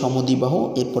 একটি সমদ্বিবাহু,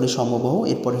 এরপরে সমবাহু,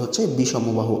 এরপরে হচ্ছে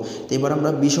বিষমবাহু। তো এবার আমরা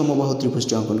বিষমবাহু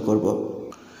ত্রিভুজটি অঙ্কন করব।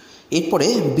 এরপরে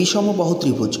বিষমবাহু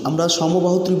ত্রিভুজ, আমরা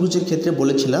সমবাহু ত্রিভুজের ক্ষেত্রে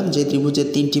বলেছিলাম যে ত্রিভুজের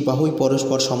তিনটি বাহুই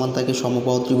পরস্পর সমান তাকে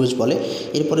সমবাহু ত্রিভুজ বলে।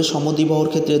 এরপরে সমদ্বিবাহুর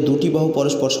ক্ষেত্রে দুটি বাহু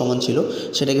পরস্পর সমান ছিল,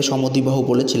 সেটাকে সমদ্বিবাহু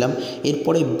বলেছিলাম।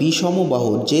 এরপরে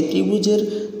বিষমবাহু, যে ত্রিভুজের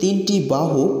তিনটি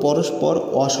বাহু পরস্পর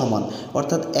অসমান,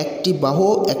 অর্থাৎ একটি বাহু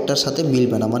একটার সাথে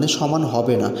মিলবে না, মানে সমান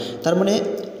হবে না। তার মানে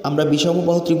আমরা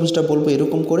বিষমবাহু ত্রিভুজটা বলবো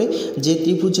এরকম করে, যে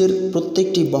ত্রিভুজের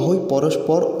প্রত্যেকটি বাহুই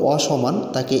পরস্পর অসমান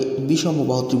তাকে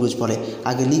বিষমবাহু ত্রিভুজ বলে।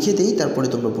 আগে লিখে দেই, তারপরে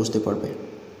তোমরা বুঝতে পারবে।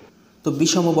 তো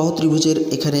বিষমবাহু ত্রিভুজের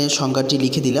এখানে সংজ্ঞাটি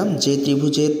লিখে দিলাম, যে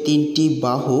ত্রিভুজের 3টি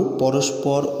বাহু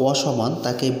পরস্পর অসমান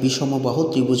তাকে বিষমবাহু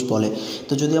ত্রিভুজ বলে।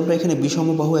 তো যদি আমরা এখানে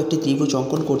বিষমবাহু একটি ত্রিভুজ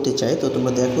অঙ্কন করতে চাই, তো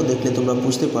তোমরা দেখলে তোমরা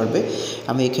বুঝতে পারবে।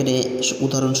 আমি এখানে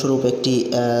উদাহরণস্বরূপ একটি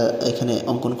এখানে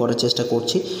অঙ্কন করার চেষ্টা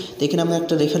করছি। তো এখানে আমি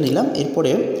একটা রেখা নিলাম,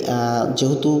 এরপরে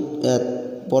যেহেতু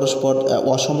পরস্পর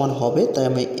অসমান হবে, তাই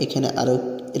আমি এখানে আরও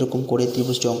এরকম করে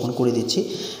ত্রিভুজটি অঙ্কন করে দিচ্ছি,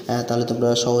 তাহলে তোমরা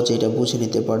সহজে এটা বুঝে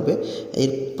নিতে পারবে।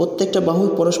 এর প্রত্যেকটা বাহু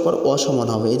পরস্পর অসমান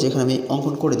হবে, এই যেখানে আমি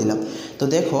অঙ্কন করে দিলাম। তো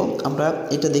দেখো আমরা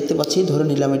এটা দেখতে পাচ্ছি, ধরে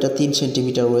নিলাম এটা 3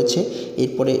 সেন্টিমিটার রয়েছে,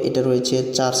 এরপরে এটা রয়েছে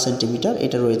 4 সেন্টিমিটার,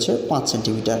 এটা রয়েছে 5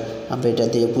 সেন্টিমিটার। আমরা এটা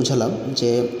দিয়ে বুঝালাম যে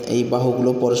এই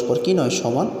বাহুগুলো পরস্পর কি নয়,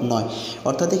 সমান নয়।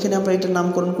 অর্থাৎ এখানে আমরা এটার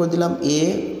নামকরণ করে দিলাম এ,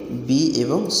 বি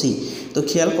এবং সি। তো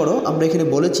খেয়াল করো, আমরা এখানে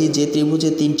বলেছি যে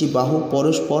ত্রিভুজের 3টি বাহু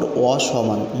পরস্পর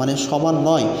অসমান মানে সমান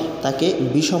নয় তাকে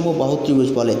বিষমবাহু ত্রিভুজ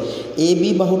বলে। এ বি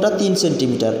বাহুটা 3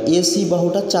 সেন্টিমিটার, এ সি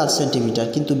বাহুটা 4 সেন্টিমিটার,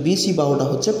 কিন্তু বি সি বাহুটা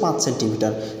হচ্ছে 5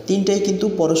 সেন্টিমিটার। তিনটাই কিন্তু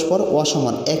পরস্পর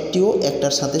অসমান, একটিও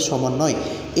একটার সাথে সমান নয়।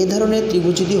 এ ধরনের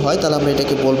ত্রিভুজ যদি হয়, তাহলে আমরা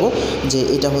এটাকে বলবো যে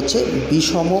এটা হচ্ছে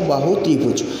বিষমবাহু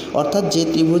ত্রিভুজ। অর্থাৎ যে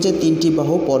ত্রিভুজের 3টি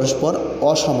বাহু পরস্পর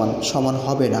সমান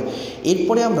হবে না।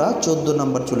 এরপরে আমরা 14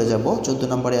 নম্বর চলে যাব। 14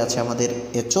 নম্বরে আছে আমাদের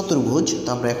চতুর্ভুজ। তো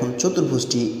আমরা এখন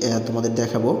চতুর্ভুজটি তোমাদের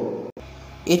দেখাবো।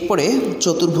 এরপরে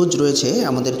চতুর্ভুজ রয়েছে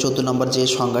আমাদের 14 নম্বর যে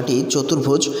সংজ্ঞাটি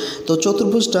চতুর্ভুজ। তো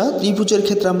চতুর্ভুজটা ত্রিভুজের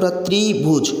ক্ষেত্রে আমরা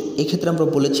ত্রিভুজ, এক্ষেত্রে আমরা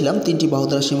বলেছিলাম 3টি বাহু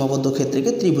দ্বারা সীমাবদ্ধ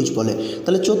ক্ষেত্রকে ত্রিভুজ বলে।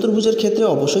 তাহলে চতুর্ভুজের ক্ষেত্রে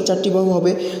অবশ্যই 4টি বাহু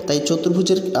হবে। তাই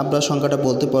চতুর্ভুজের আমরা সংজ্ঞাটা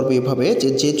বলতে পারবো এভাবে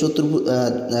যে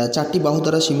 4টি বাহু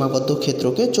দ্বারা সীমাবদ্ধ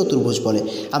ক্ষেত্রকে চতুর্ভুজ বলে।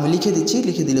 আমি লিখে দিচ্ছি,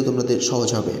 লিখে দিলে তোমাদের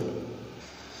সহজ হবে।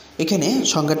 এখানে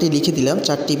সংজ্ঞাটি লিখে দিলাম,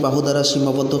 4টি বাহু দ্বারা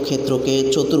সীমাবদ্ধ ক্ষেত্রকে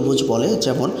চতুর্ভুজ বলে।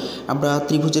 যেমন আমরা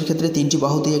ত্রিভুজের ক্ষেত্রে 3টি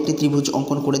বাহু দিয়ে একটি ত্রিভুজ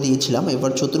অঙ্কন করে দিয়েছিলাম,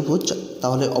 এবার চতুর্ভুজ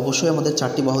তাহলে অবশ্যই আমাদের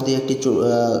 4টি বাহু দিয়ে একটি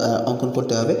অঙ্কন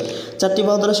করতে হবে। 4টি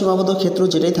বাহু দ্বারা সীমাবদ্ধ ক্ষেত্র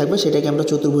যেটাই থাকবে সেটাকে আমরা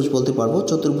চতুর্ভুজ বলতে পারবো।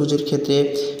 চতুর্ভুজের ক্ষেত্রে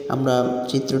আমরা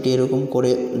চিত্রটি এরকম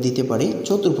করে দিতে পারি।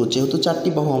 চতুর্ভুজ যেহেতু 4টি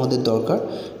বাহু আমাদের দরকার,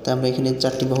 তাই আমরা এখানে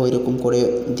 4টি বাহু এরকম করে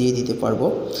দিয়ে দিতে পারবো।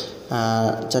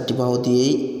 4টি বাহু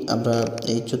দিয়েই আমরা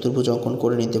এই চতুর্ভুজ অঙ্কন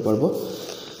করে নিতে পারবো।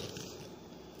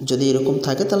 যদি এরকম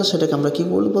থাকে তাহলে সেটাকে আমরা কী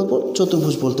বলবো,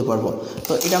 চতুর্ভুজ বলতে পারবো।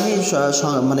 তো এটা আমি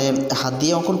মানে হাত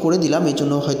দিয়ে অঙ্কন করে দিলাম, এই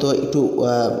জন্য হয়তো একটু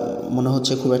মনে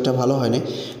হচ্ছে খুব একটা ভালো হয় না।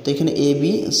 তো এখানে এ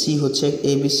বি সি হচ্ছে,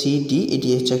 এ বি সি ডি, এটি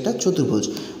হচ্ছে একটা চতুর্ভুজ।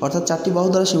 অর্থাৎ 4টি বাহু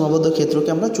দ্বারা সীমাবদ্ধ ক্ষেত্রকে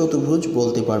আমরা চতুর্ভুজ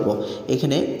বলতে পারবো।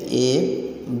 এখানে এ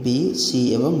বি সি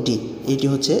এবং ডি, এটি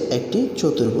হচ্ছে একটি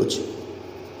চতুর্ভুজ।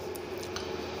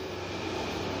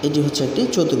 এটি হচ্ছে একটি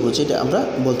চতুর্ভুজ, এটা আমরা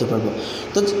বলতে পারবো।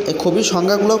 তো খুবই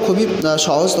সংজ্ঞাগুলো খুবই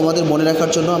সহজ তোমাদের মনে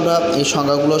রাখার জন্য। আমরা এই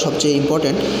সংজ্ঞাগুলো সবচেয়ে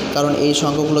ইম্পর্টেন্ট, কারণ এই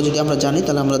সংজ্ঞাগুলো যদি আমরা জানি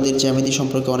তাহলে আমাদের জ্যামিতি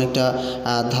সম্পর্কে অনেকটা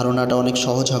ধারণাটা অনেক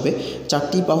সহজ হবে।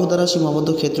 4টি বাহু দ্বারা সীমাবদ্ধ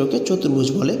ক্ষেত্রকে চতুর্ভুজ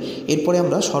বলে। এরপরে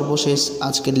আমরা সর্বশেষ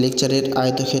আজকের লেকচারের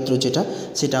আয়তক্ষেত্র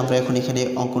সেটা আমরা এখন এখানে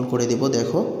অঙ্কন করে দেব।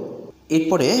 দেখো,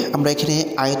 এরপরে আমরা এখানে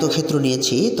আয়তক্ষেত্র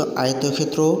নিয়েছি। তো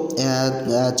আয়তক্ষেত্র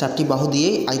 4টি বাহু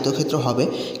দিয়েই আয়তক্ষেত্র হবে,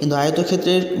 কিন্তু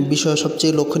আয়তক্ষেত্রের বিষয়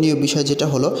সবচেয়ে লক্ষণীয় বিষয় যেটা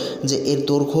হলো যে এর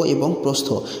দৈর্ঘ্য এবং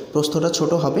প্রস্থটা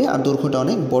ছোট হবে আর দৈর্ঘ্যটা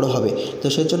অনেক বড় হবে। তো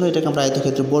সেই জন্য এটাকে আমরা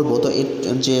আয়তক্ষেত্র বলবো। তো এর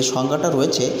যে সংজ্ঞাটা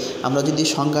রয়েছে, আমরা যদি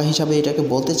সংজ্ঞা হিসাবে এটাকে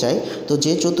বলতে চাই, তো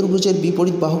যে চতুর্ভুজের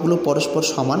বিপরীত বাহুগুলো পরস্পর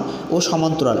সমান ও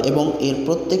সমান্তরাল এবং এর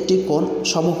প্রত্যেকটি কোণ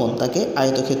সমকোণ তাকে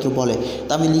আয়তক্ষেত্র বলে।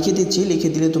 তা আমি লিখে দিচ্ছি, লিখে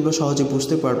দিলে তোমরা সহজে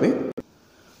বুঝতে পারবে।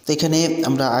 তো এখানে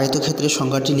আমরা আয়তক্ষেত্রের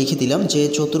সংজ্ঞাটি লিখে দিলাম যে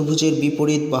চতুর্ভুজের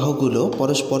বিপরীত বাহুগুলো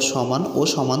পরস্পর সমান ও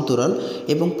সমান্তরাল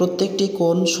এবং প্রত্যেকটি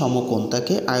কোণ সমকোণ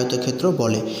তাকে আয়তক্ষেত্র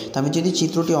বলে। তো আমি যদি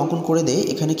চিত্রটি অঙ্কন করে দেই,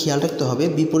 এখানে খেয়াল রাখতে হবে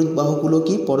বিপরীত বাহুগুলো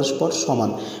কি পরস্পর সমান,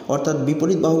 অর্থাৎ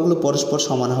বিপরীত বাহুগুলো পরস্পর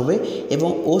সমান হবে এবং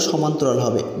ও সমান্তরাল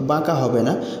হবে, বাঁকা হবে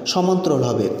না, সমান্তরাল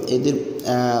হবে। এদের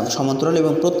সমান্তরাল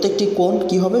এবং প্রত্যেকটি কোণ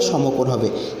কি হবে, সমকোণ হবে।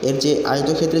 এর যে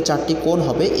আয়তক্ষেত্রে 4টি কোণ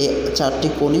হবে, এই 4টি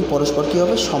কোণই পরস্পর কী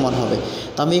হবে, সমান হবে।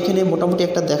 তো আমি এখানে মোটামুটি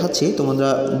একটা দেখাচ্ছি, তোমরা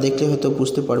দেখলে হয়তো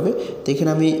বুঝতে পারবে। তো এখানে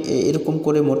আমি এরকম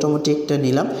করে মোটামুটি একটা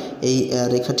নিলাম, এই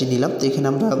রেখাটি নিলাম। তো এখানে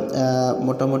আমরা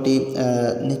মোটামুটি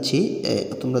নিচ্ছি,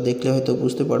 তোমরা দেখলে হয়তো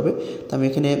বুঝতে পারবে। তো আমি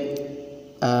এখানে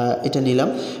এটা নিলাম,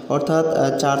 অর্থাৎ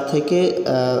 4 থেকে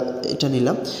এটা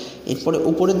নিলাম। এরপরে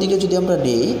উপরের দিকে যদি আমরা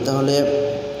নিই, তাহলে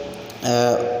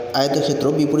আয়তক্ষেত্র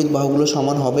বিপরীত বাহুগুলো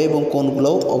সমান হবে এবং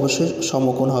কোণগুলোও অবশ্যই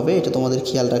সমকোণ হবে, এটা তোমাদের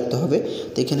খেয়াল রাখতে হবে।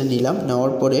 তো এখানে নিলাম,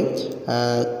 নেওয়ার পরে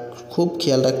খুব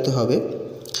খেয়াল রাখতে হবে।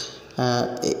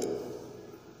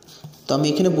 তো তো আমি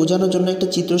এখানে বোঝানোর জন্য একটা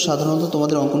চিত্র সাধারণত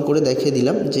তোমাদের অঙ্কন করে দেখিয়ে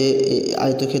দিলাম যে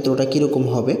আয়তক্ষেত্রটা কীরকম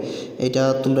হবে। এটা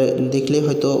তোমরা দেখলেই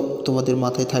হয়তো তোমাদের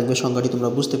মাথায় থাকবে, সংজ্ঞাটি তোমরা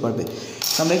বুঝতে পারবে।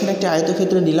 তো আমরা এখানে একটা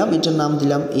আয়তক্ষেত্র নিলাম, এটার নাম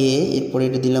দিলাম এ, এরপরে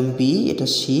এটা দিলাম বি, এটা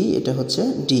সি, এটা হচ্ছে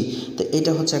ডি। তো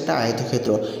এটা হচ্ছে একটা আয়তক্ষেত্র।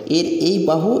 এর এই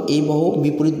বাহু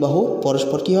বিপরীত বাহু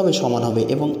পরস্পর কী হবে, সমান হবে,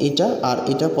 এবং এটা আর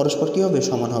এটা পরস্পর কী হবে,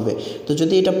 সমান হবে। তো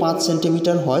যদি এটা 5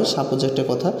 সেন্টিমিটার হয়, সাপোজ একটা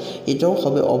কথা, এটাও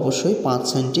হবে অবশ্যই 5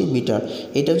 সেন্টিমিটার।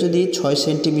 এটা যদি 6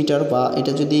 সেন্টিমিটার বা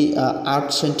এটা যদি 8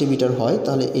 সেন্টিমিটার হয়,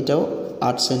 তাহলে এটাও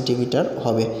 8 সেন্টিমিটার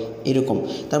হবে, এরকম।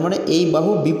 তার মানে এই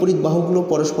বাহু বিপরীত বাহুগুলো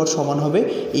পরস্পর সমান হবে,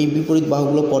 এই বিপরীত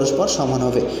বাহুগুলো পরস্পর সমান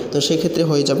হবে। তো সেক্ষেত্রে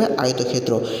হয়ে যাবে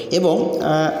আয়তক্ষেত্র। এবং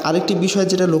আরেকটি বিষয়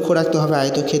যেটা লক্ষ্য রাখতে হবে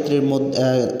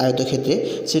আয়তক্ষেত্রে,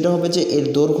 সেটা হবে যে এর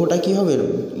দৈর্ঘ্যটা কী হবে,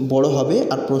 বড় হবে,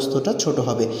 আর প্রস্থটা ছোট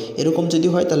হবে। এরকম যদি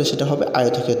হয় তাহলে সেটা হবে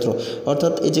আয়তক্ষেত্র।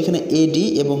 অর্থাৎ এই যেখানে এডি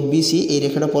এবং বিসি এই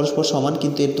রেখাটা পরস্পর সমান,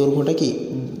 কিন্তু এর দৈর্ঘ্যটা কি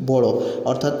বড়,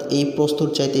 অর্থাৎ এই প্রস্থর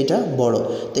চাইতে এটা বড়।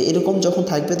 তো এরকম যখন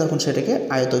থাকবে তখন সেটাকে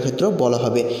আয়তক্ষেত্র বলা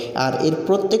হবে। আর এর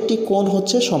প্রত্যেকটি কোণ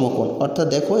হচ্ছে সমকোণ, অর্থাৎ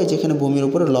দেখো এই যেখানে ভূমির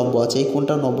উপরে লম্ব আছে, এই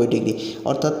কোণটা 90 ডিগ্রি,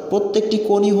 অর্থাৎ প্রত্যেকটি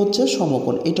কোণই হচ্ছে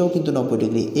সমকোণ। এটাও কিন্তু 90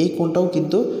 ডিগ্রি, এই কোণটাও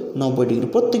কিন্তু 90 ডিগ্রি,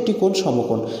 প্রত্যেকটি কোণ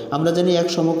সমকোণ। আমরা জানি এক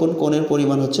সমকোণ কোণের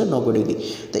পরিমাণ হচ্ছে 90 ডিগ্রি।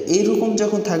 তো এইরকম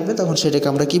যখন থাকবে তখন সেটাকে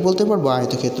আমরা কি বলতে পারবো,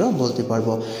 আয়তক্ষেত্র বলতে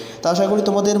পারবো। তো আশা করি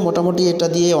তোমাদের মোটামুটি এটা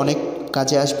দিয়ে অনেক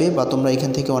কাজে আসবে, বা তোমরা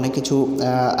এখান থেকে অনেক কিছু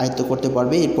আয়ত্ত করতে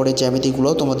পারবে। এরপরে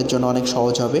জ্যামিতিগুলোও তোমাদের জন্য অনেক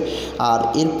সহজ হবে। আর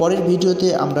এর পরের ভিডিওতে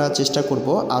আমরা চেষ্টা করব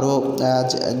আরও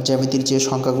জ্যামিতির যে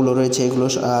সংখ্যাগুলো রয়েছে এগুলো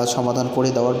সমাধান করে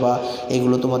দেওয়ার, বা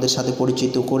এগুলো তোমাদের সাথে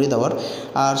পরিচিত করে দেওয়ার।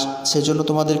 আর সেজন্য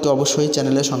তোমাদেরকে অবশ্যই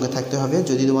চ্যানেলের সঙ্গে থাকতে হবে।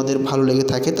 যদি তোমাদের ভালো লেগে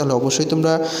থাকে তাহলে অবশ্যই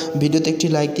তোমরা ভিডিওতে একটি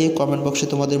লাইক দিয়ে কমেন্ট বক্সে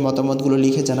তোমাদের মতামতগুলো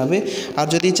লিখে জানাবে। আর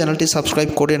যদি চ্যানেলটি সাবস্ক্রাইব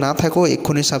করে না থাকো,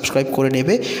 এক্ষুনি সাবস্ক্রাইব করে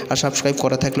নেবে। আর সাবস্ক্রাইব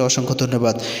করা থাকলে অসংখ্য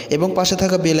ধন্যবাদ, এবং পাশে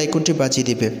থাকা বেল আইকনটি বাজিয়ে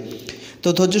দিবে। তো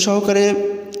ধৈর্য সহকারে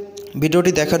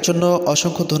ভিডিওটি দেখার জন্য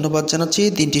অসংখ্য ধন্যবাদ জানাচ্ছি।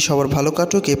 দিনটি সবার ভালো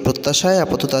কাটুক এই প্রত্যাশায়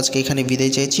আপাতত আজকে এখানে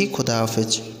বিদায় চাইছি। খোদা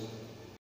হাফেজ।